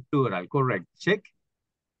 Is in plural, correct. Check.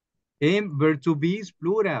 And verb to be is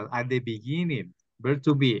plural at the beginning. Verb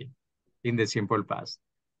to be in the simple past.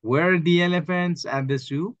 Were the elephants at the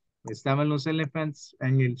zoo? ¿Estaban los elephants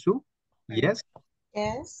en el zoo? Yes.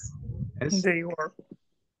 Yes. Yes. They were.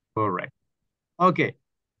 Correct. Okay.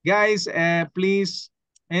 Guys, please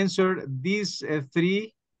answer these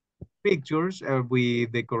 3 pictures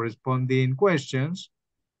with the corresponding questions.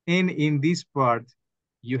 And in this part,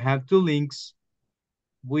 you have 2 links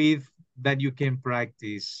with that you can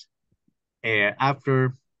practice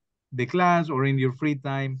after the class or in your free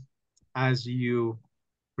time as you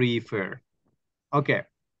prefer. Okay.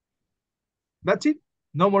 That's it.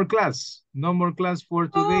 No more class. No more class for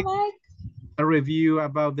today. A review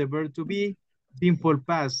about the verb to be, simple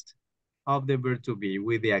past of the verb to be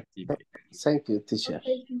with the activity. Thank you, teacher.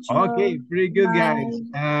 Okay, pretty good, guys.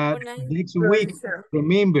 Next week,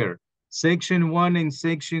 remember, section 1 and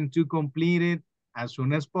section 2 completed as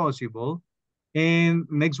soon as possible. And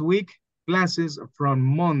next week, classes from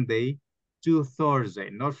Monday to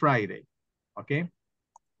Thursday, not Friday. Okay?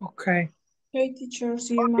 Okay. Okay, teacher,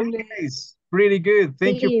 see you Monday. Guys, pretty good.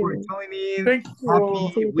 Thank you for joining. Thank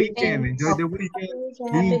Happy you. weekend. Enjoy the weekend.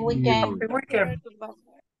 Happy weekend. Happy weekend.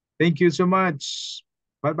 Thank you so much.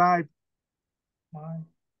 Bye-bye. Bye.